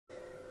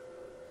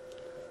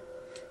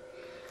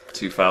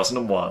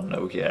2001,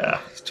 oh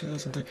yeah.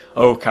 2003.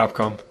 Oh,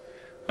 Capcom.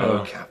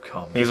 Oh,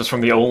 Capcom. These was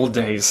from the old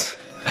days.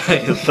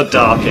 The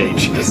Dark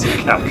Ages of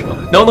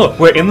Capcom. No,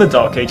 we're in the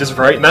Dark Ages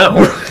right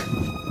now.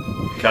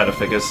 Kind of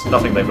figures.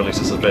 Nothing they release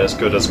is a bit as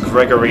good as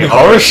Gregory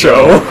Horror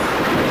Show!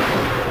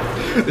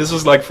 This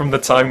was like from the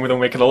time where they were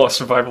making a lot of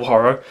survival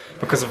horror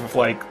because of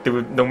like they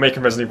were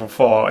making Resident Evil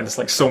 4 and it's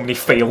like so many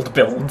failed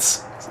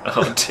builds.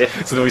 Oh dear.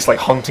 So there was like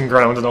Haunting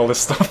Ground and all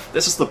this stuff.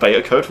 This is the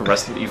beta code for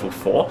Resident Evil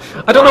 4?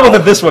 I don't know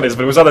whether this one is,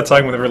 but it was at the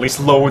time when they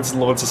released loads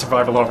and loads of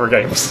survival horror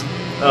games.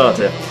 Oh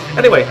dear.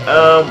 Anyway,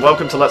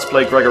 welcome to Let's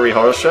Play Gregory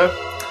Horror Show.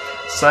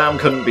 Sam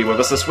couldn't be with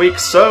us this week,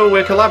 so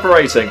we're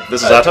collaborating.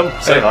 This is Adam.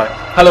 Say hi.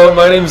 Hello,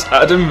 my name's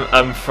Adam.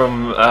 I'm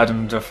from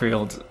Adam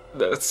Duffield.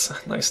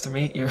 It's nice to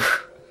meet you.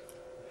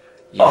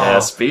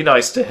 Yes, be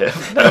nice to him.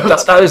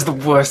 That is the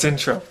worst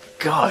intro.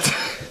 God.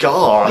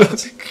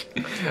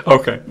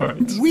 Okay,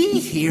 alright. We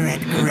here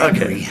at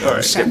Gregory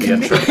House get the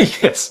intro.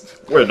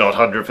 Yes. We're not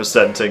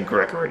 100% in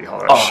Gregory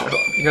Horror Show.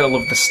 You gotta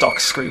love the stock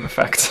scream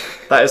effect.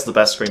 That is the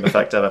best scream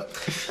effect ever.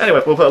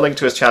 Anyway, we'll put a link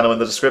to his channel in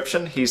the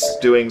description. He's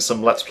doing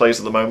some Let's Plays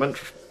at the moment.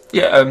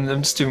 Yeah, I'm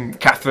just doing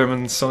Catherine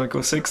and Sonic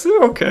 06.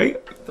 They're okay.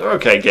 They're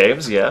okay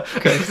games, yeah.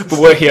 Okay, but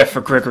we're here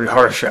for Gregory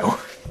Horror Show.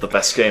 The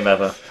best game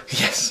ever.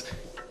 Yes.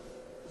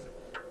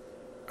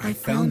 I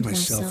found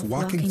myself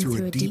walking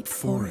through a deep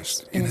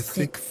forest in a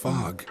thick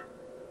fog.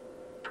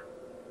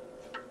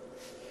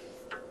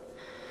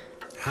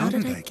 How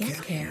did I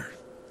get here?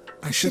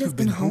 I should have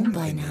been home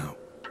by now.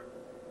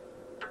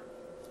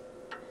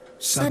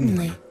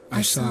 Suddenly,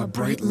 I saw a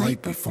bright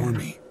light before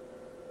me.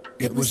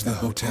 It was the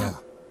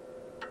hotel.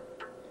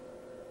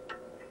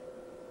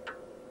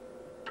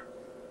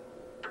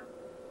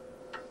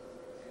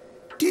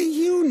 Do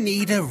you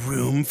need a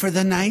room for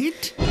the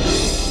night?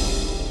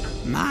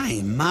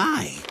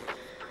 My.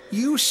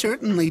 You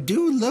certainly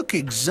do look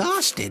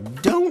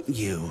exhausted, don't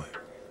you?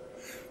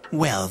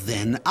 Well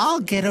then, I'll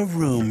get a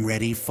room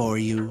ready for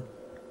you.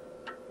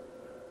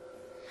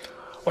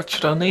 What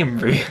should our name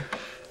be?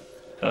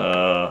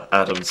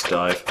 Adam's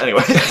Dive.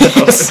 Anyway.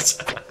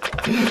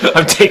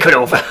 I'm taking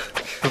over.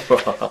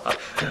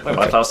 Wait,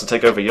 my plans to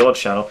take over your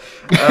channel.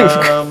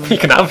 You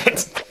can have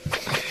it.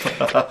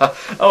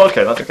 Oh,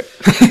 okay, that's okay.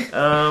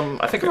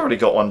 I think I already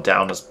got one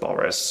down as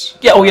Boris.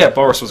 Yeah, oh yeah,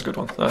 Boris was a good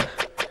one.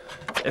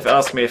 If it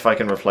asks me if I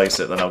can replace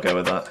it, then I'll go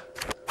with that.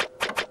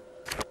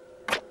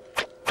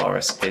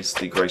 Boris is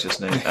the greatest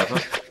name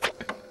ever.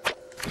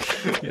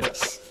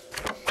 Yes.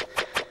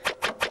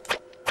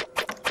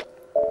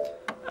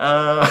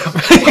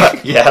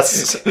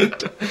 Yes.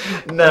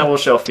 Now we'll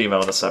show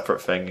female in a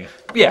separate thing.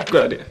 Yeah,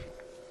 good idea.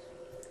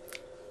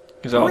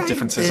 There's all Right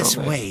differences, this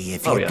aren't there? way,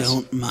 if Oh, you yes.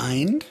 don't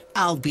mind.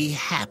 I'll be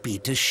happy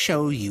to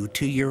show you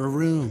to your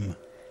room.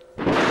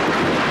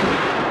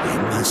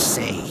 I must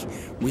say,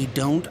 we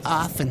don't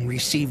often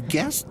receive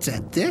guests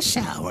at this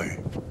hour.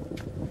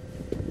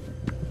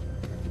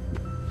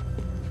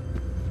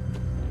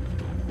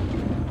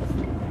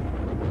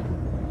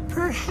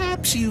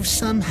 Perhaps you've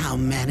somehow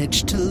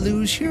managed to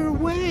lose your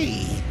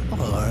way.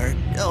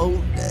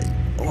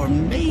 Or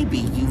maybe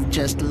you've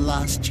just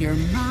lost your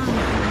mind.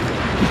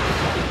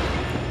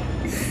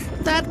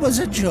 That was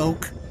a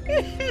joke.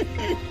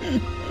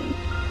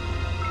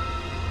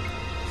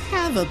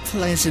 Have a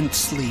pleasant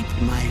sleep,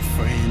 my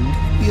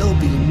friend. You'll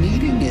be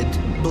needing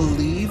it,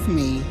 believe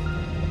me.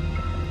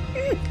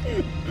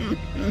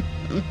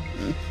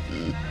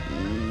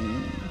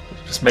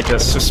 Just make it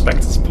as suspect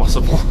as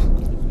possible.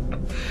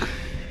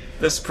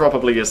 This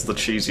probably is the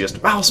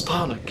cheesiest mouse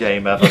pun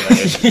game ever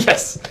made.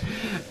 Yes.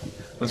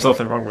 There's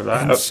nothing wrong with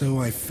that. And so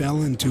I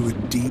fell into a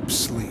deep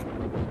sleep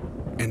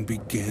and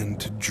began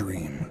to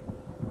dream.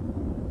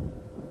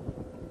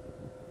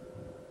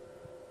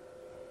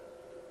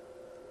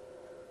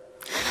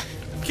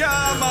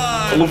 Come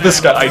on! I love this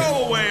guy.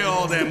 Throw away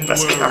all them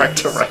Best worries.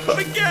 character ever.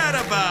 Forget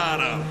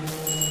about him.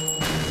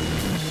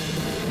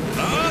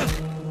 Huh?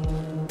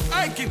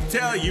 I can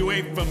tell you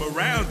ain't from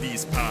around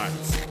these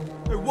parts.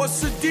 Hey,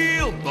 what's the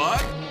deal,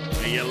 bud?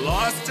 Are you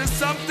lost or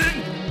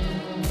something?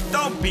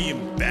 Don't be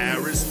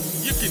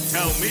embarrassed. You can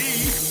tell me.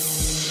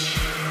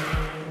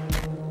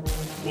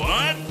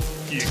 What?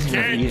 You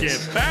can't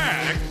get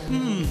back?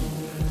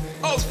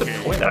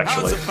 Okay, point,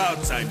 actually. how's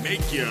about I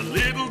make you a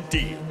little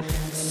deal?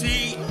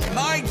 See,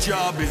 my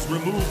job is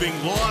removing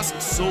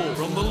lost soul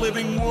from the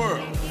living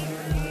world.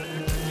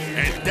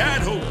 And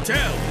that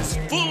hotel is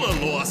full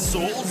of lost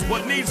souls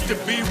what needs to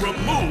be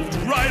removed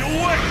right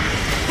away.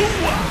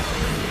 Hooah!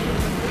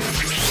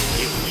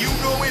 If you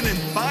go in and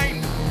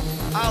find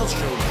them, I'll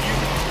show you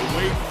the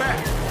way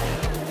back.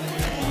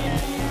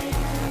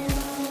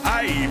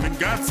 I even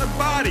got some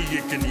body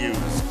you can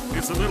use.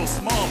 It's a little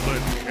small, but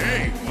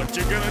hey, what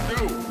you gonna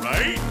do,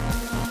 right?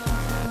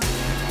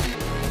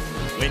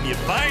 When you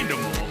find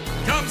them all,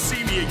 come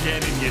see me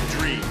again in your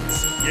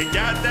dreams. You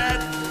got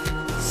that?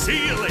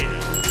 See you later,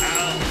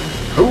 pal.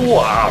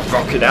 Hooah!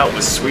 Rocking out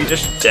with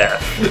Swedish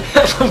death.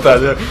 I love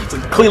that. It's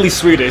clearly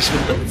Swedish.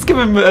 Let's give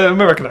him an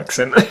American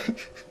accent.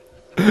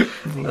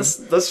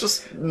 There's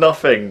just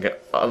nothing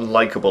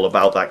unlikable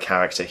about that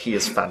character. He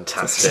is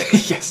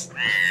fantastic. Yes.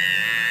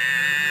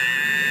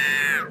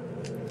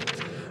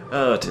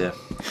 Oh dear.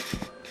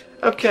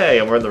 Okay,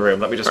 and we're in the room.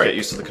 Let me just get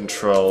used to the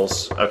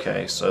controls.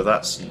 Okay, so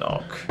that's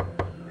knock.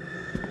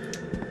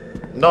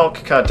 Knock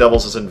kind of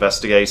doubles as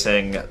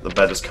investigating. The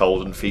bed is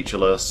cold and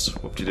featureless.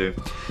 Whoop-de-doo.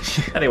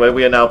 Anyway,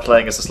 we are now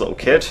playing as this little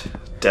kid.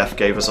 Death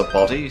gave us a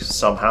body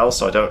somehow,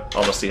 so I don't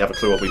honestly have a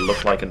clue what we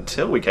look like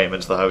until we came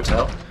into the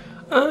hotel.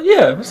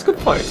 Yeah, that's a good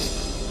point.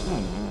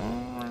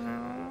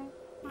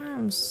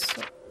 I'm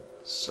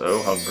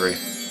So hungry.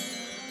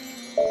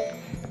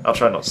 I'll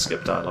try not to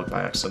skip dialogue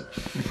by accident.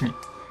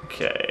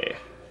 Okay.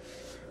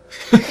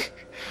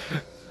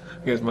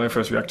 I guess my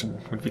first reaction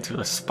would be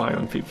to spy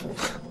on people.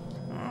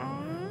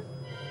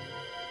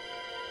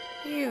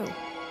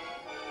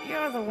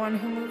 You're the one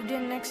who moved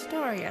in next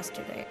door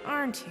yesterday,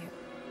 aren't you?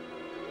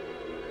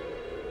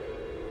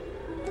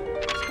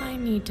 I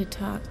need to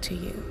talk to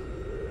you.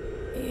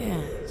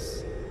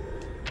 Yes.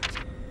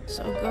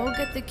 So go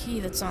get the key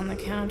that's on the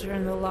counter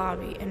in the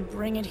lobby and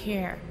bring it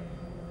here.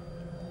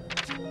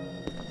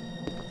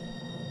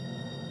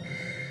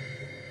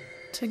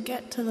 To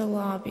get to the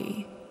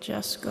lobby,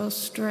 just go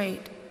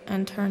straight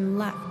and turn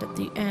left at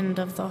the end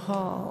of the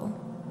hall.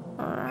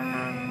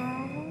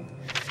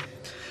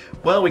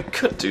 Well, we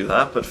could do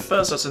that, but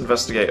first let's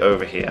investigate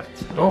over here.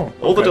 Oh, okay.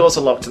 All the doors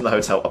are locked in the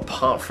hotel,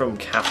 apart from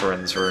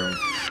Catherine's room.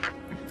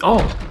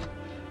 Oh.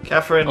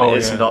 Catherine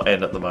is not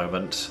in at the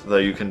moment, though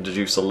you can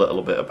deduce a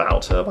little bit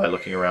about her by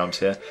looking around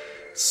here.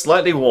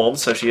 Slightly warm,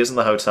 so she is in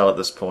the hotel at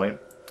this point.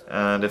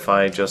 And if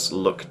I just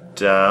look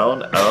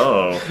down...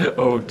 Oh.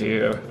 Oh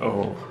dear.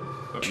 Oh.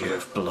 You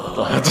have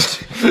blood.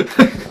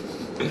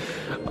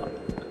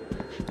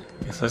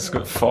 Guess that's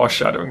good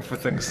foreshadowing for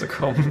things to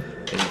come.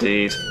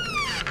 Indeed.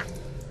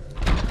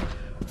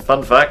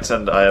 Fun fact,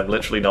 and I am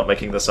literally not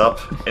making this up,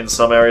 in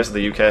some areas of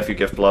the UK if you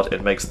give blood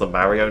it makes the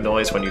Mario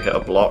noise when you hit a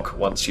block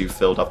once you've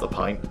filled up the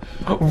pint.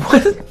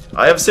 What?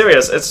 I am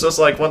serious, it's just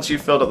like once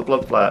you've filled up the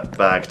blood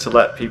bag, to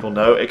let people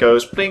know, it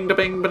goes bling da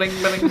bing bling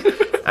bling,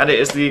 and it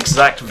is the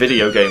exact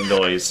video game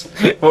noise.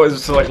 What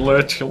is it to like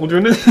lure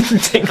children?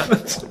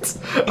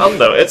 Oh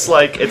no, it's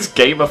like, it's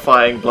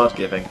gamifying blood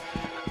giving.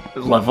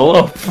 Level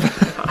up.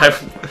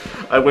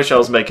 I wish I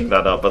was making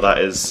that up, but that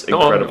is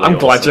incredibly I'm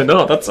glad awesome. you're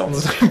not, that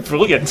sounds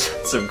brilliant.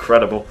 It's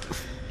incredible.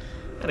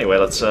 Anyway,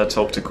 let's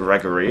talk to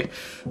Gregory.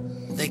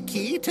 The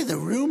key to the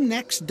room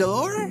next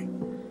door?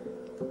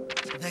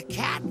 The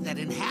cat that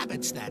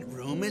inhabits that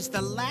room is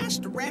the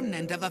last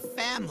remnant of a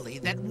family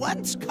that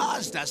once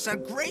caused us a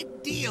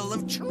great deal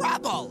of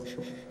trouble.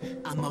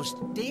 A most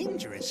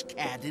dangerous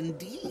cat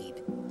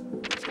indeed.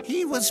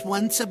 He was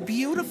once a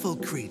beautiful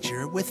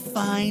creature with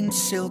fine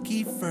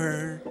silky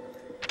fur.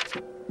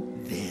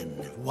 Then,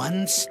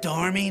 one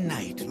stormy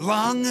night,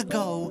 long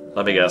ago...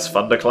 Let me guess,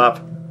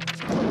 thunderclap?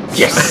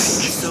 Yes!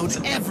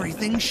 ...sewed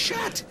everything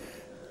shut.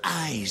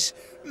 Eyes,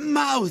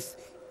 mouth,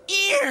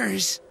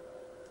 ears.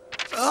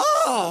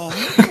 Oh,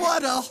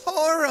 what a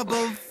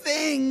horrible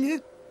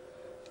thing.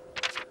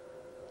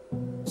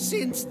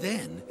 Since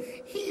then,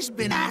 he's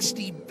been a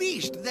nasty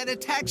beast that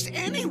attacks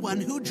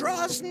anyone who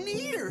draws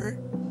near.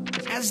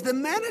 As the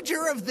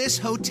manager of this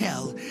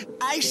hotel,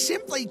 I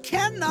simply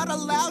cannot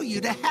allow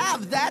you to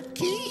have that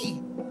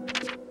key.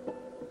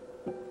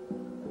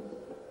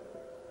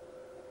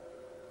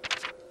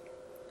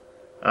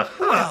 Aha.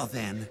 Well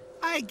then,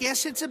 I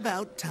guess it's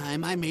about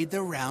time I made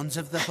the rounds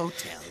of the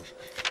hotel.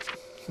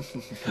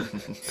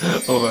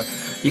 Over.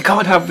 You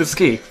can't have this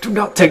key. Do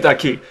not take that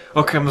key.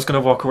 Okay, I'm just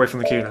gonna walk away from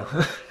the key now.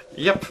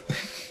 Yep.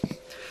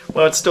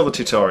 Well, it's still the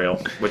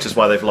tutorial, which is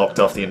why they've locked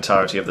off the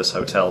entirety of this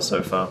hotel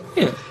so far.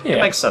 Yeah. It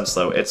makes sense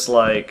though. It's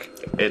like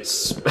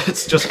it's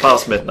just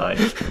past midnight.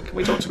 Can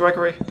we talk to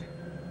Gregory?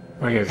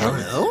 Where are you going?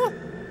 Hello?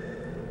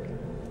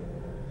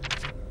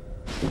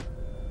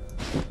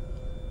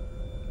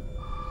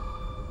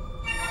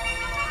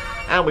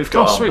 And we've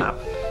got our sweet. map.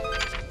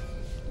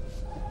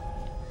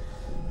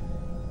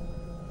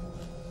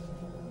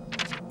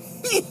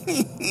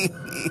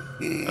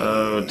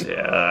 Oh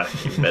dear,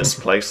 he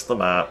misplaced the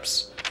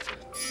maps.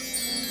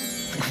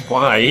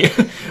 Why?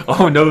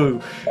 Oh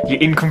no, you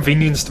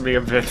inconvenienced me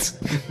a bit.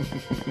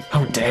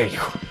 How dare you?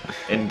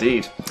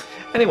 Indeed.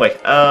 Anyway,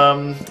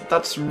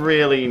 that's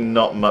really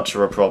not much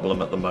of a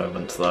problem at the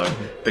moment, though,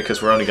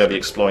 because we're only going to be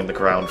exploring the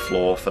ground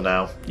floor for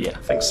now. Yeah.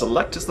 I think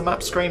select is the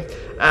map screen,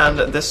 and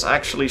this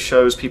actually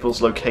shows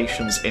people's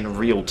locations in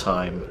real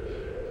time.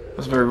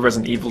 That's a very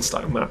Resident Evil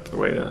style map, the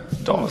way the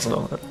doors and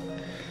all that.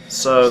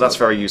 So that's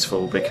very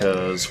useful,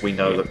 because we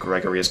know that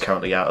Gregory is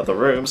currently out of the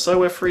room, so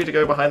we're free to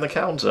go behind the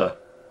counter.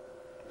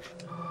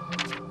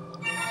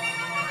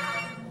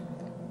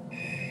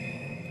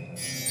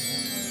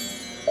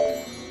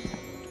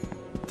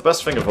 The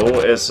best thing of all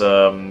is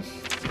the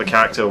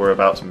character we're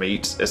about to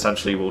meet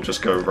essentially will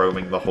just go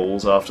roaming the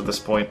halls after this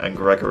point, and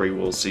Gregory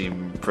will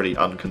seem pretty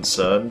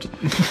unconcerned.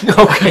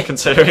 Okay.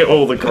 Considering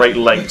all the great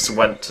lengths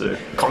went to.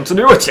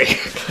 Continuity!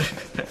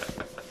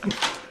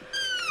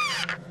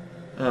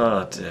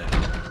 Oh dear.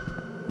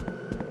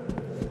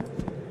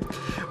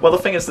 Well, the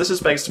thing is, this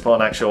is based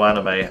upon actual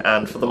anime,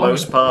 and for the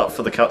most part,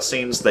 for the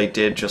cutscenes, they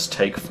did just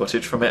take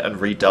footage from it and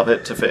redub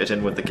it to fit it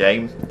in with the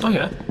game. Oh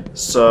yeah.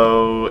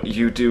 So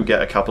you do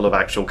get a couple of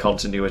actual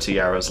continuity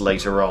errors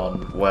later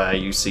on where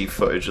you see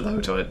footage of the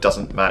hotel and it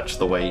doesn't match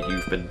the way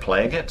you've been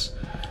playing it.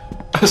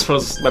 I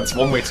suppose that's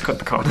one way to cut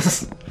the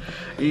corners.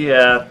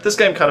 Yeah, this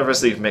game kind of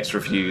received mixed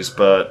reviews,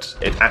 but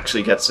it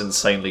actually gets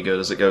insanely good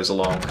as it goes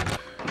along.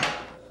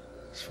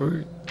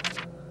 Sweet.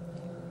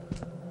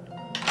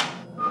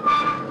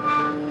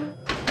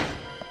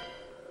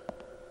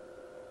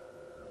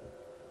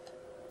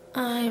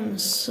 I'm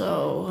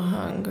so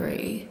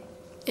hungry.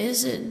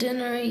 Is it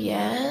dinner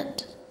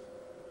yet?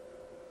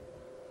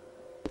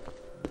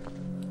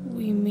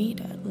 We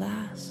meet at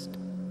last.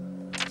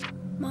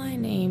 My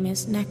name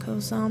is Neko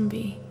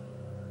Zombie.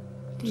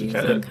 Do you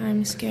Get think it?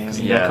 I'm scary?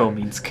 Yeah. Neko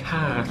means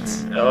cat.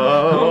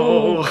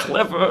 Oh!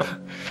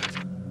 Clever.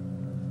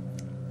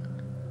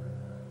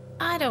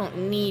 I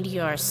don't need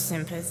your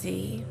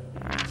sympathy.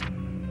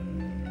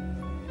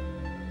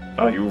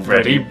 Are you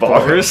ready,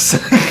 Boris?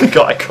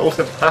 God, I called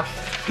him that.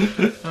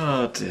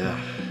 Oh dear.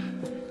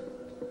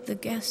 The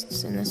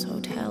guests in this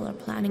hotel are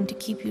planning to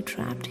keep you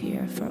trapped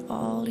here for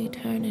all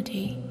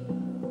eternity.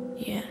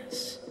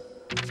 Yes.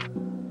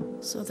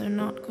 So they're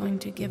not going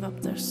to give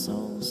up their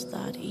souls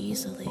that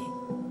easily.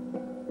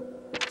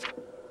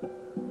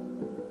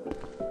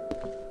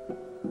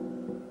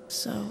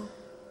 So,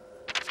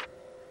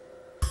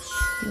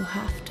 you'll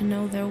have to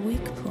know their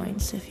weak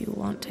points if you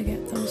want to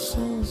get those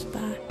souls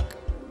back.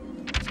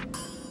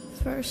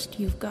 First,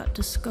 you've got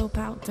to scope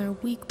out their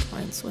weak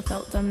points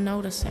without them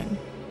noticing.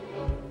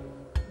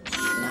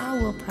 Now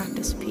we'll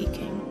practice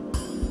peeking.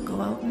 Go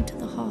out into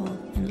the hall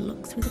and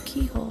look through the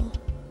keyhole.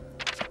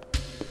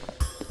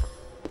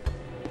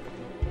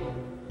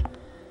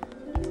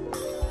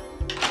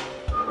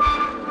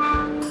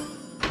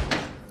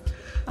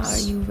 Are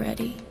you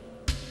ready?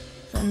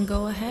 Then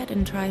go ahead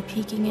and try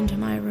peeking into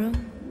my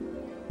room.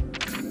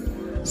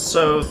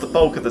 So the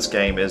bulk of this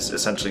game is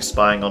essentially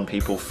spying on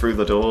people through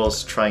the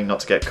doors, trying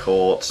not to get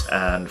caught,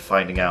 and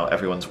finding out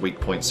everyone's weak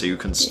points so you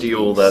can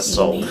steal their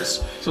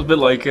souls. So a bit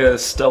like a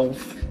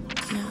stealth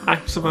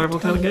Now, survival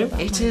kind of game.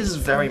 It is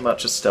very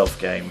much a stealth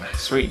game,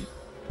 Sweet.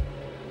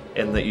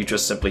 in that you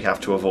just simply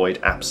have to avoid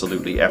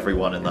absolutely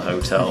everyone in the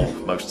hotel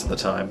most of the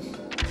time.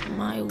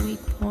 my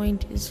weak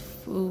point is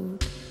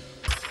food.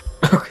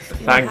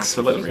 Thanks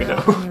for letting me You'll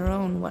have know. to figure out on your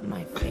own what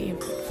my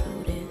favorite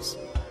food is.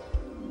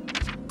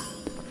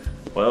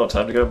 Well,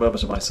 time to go murmur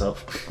to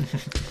myself.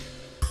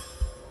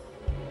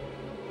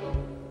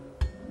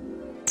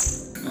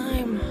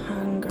 I'm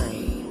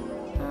hungry.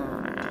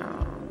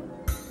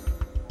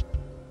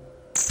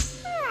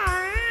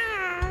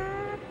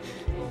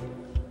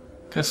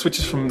 Kind of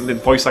switches from the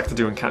voice actor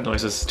doing cat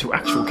noises to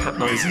actual cat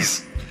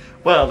noises.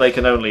 Well, they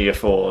can only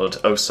afford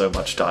oh so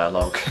much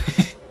dialogue.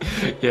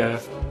 Yeah.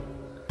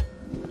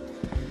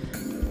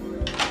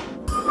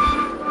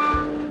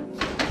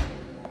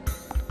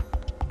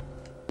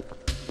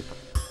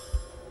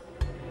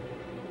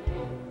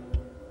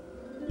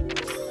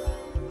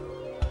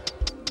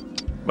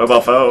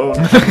 Mobile phone!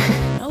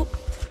 Nope.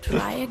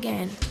 Try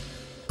again.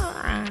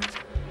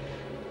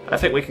 I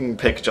think we can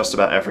pick just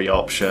about every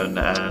option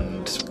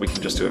and we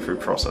can just do it through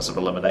process of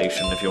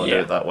elimination if you want to do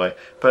Yeah. it that way.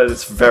 But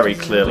it's very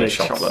clearly Like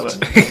chocolate.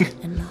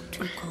 And not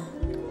too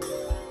cold.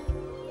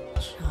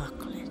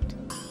 Chocolate.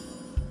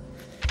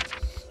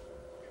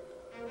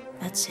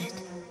 That's it.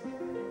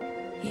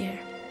 Here,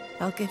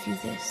 I'll give you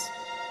this.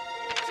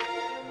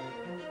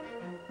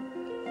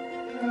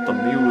 The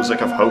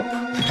music of hope.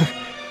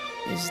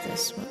 Is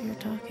this what you're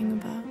talking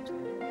about?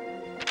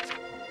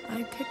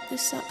 I picked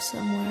this up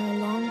somewhere a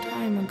long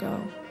time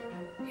ago.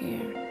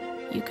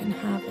 Here, you can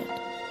have it.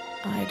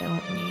 I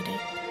don't need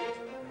it.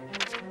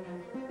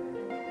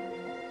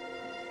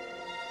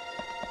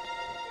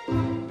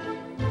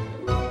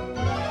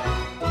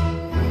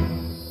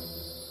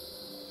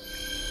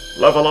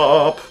 Level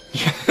up!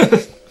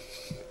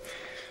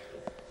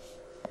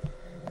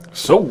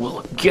 So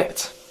will it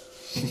get.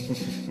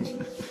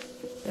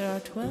 There are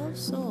 12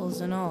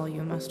 souls in all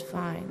you must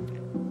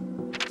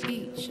find.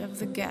 Each of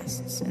the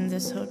guests in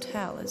this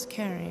hotel is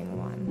carrying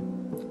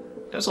one.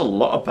 There's a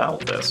lot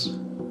about this.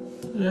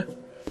 Yeah.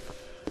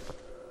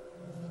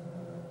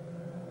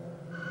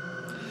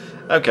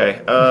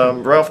 Okay,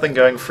 rather than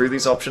going through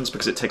these options,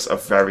 because it takes a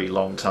very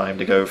long time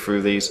to go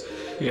through these,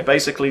 Yeah.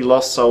 basically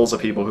lost souls are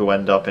people who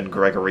end up in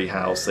Gregory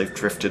House. They've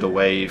drifted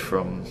away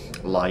from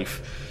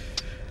life.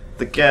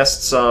 The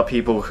guests are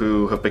people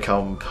who have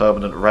become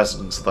permanent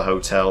residents of the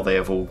hotel. They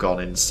have all gone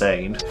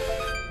insane.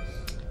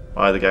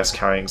 Either guests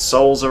carrying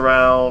souls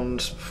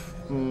around,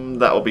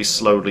 that will be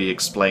slowly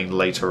explained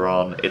later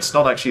on. It's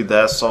not actually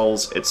their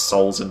souls, it's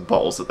souls in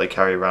bottles that they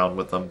carry around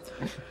with them.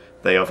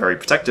 They are very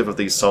protective of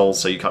these souls,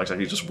 so you can't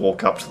exactly just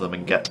walk up to them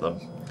and get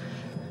them.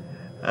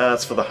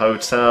 As for the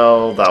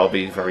hotel, that will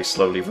be very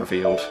slowly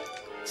revealed.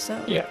 So,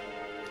 Yeah.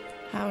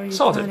 how are you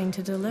Sorted. planning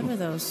to deliver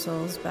those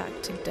souls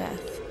back to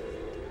death?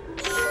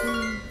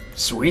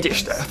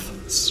 Swedish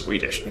death.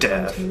 Swedish You're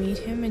going death. to meet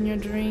him in your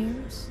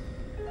dreams?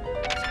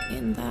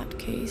 In that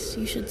case,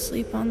 you should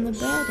sleep on the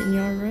bed in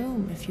your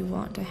room if you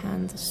want to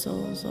hand the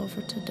souls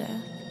over to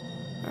death.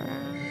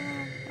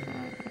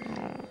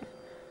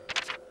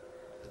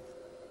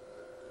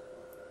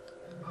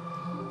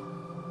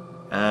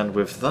 And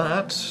with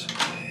that,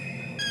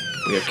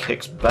 we are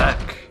kicked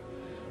back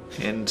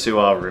into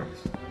our room.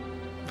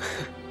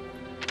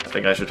 I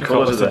think I should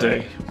call it a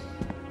day.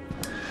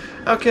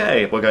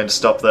 Okay, we're going to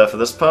stop there for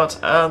this part,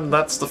 and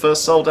that's the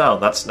first soul down.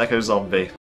 That's Neko Zombie.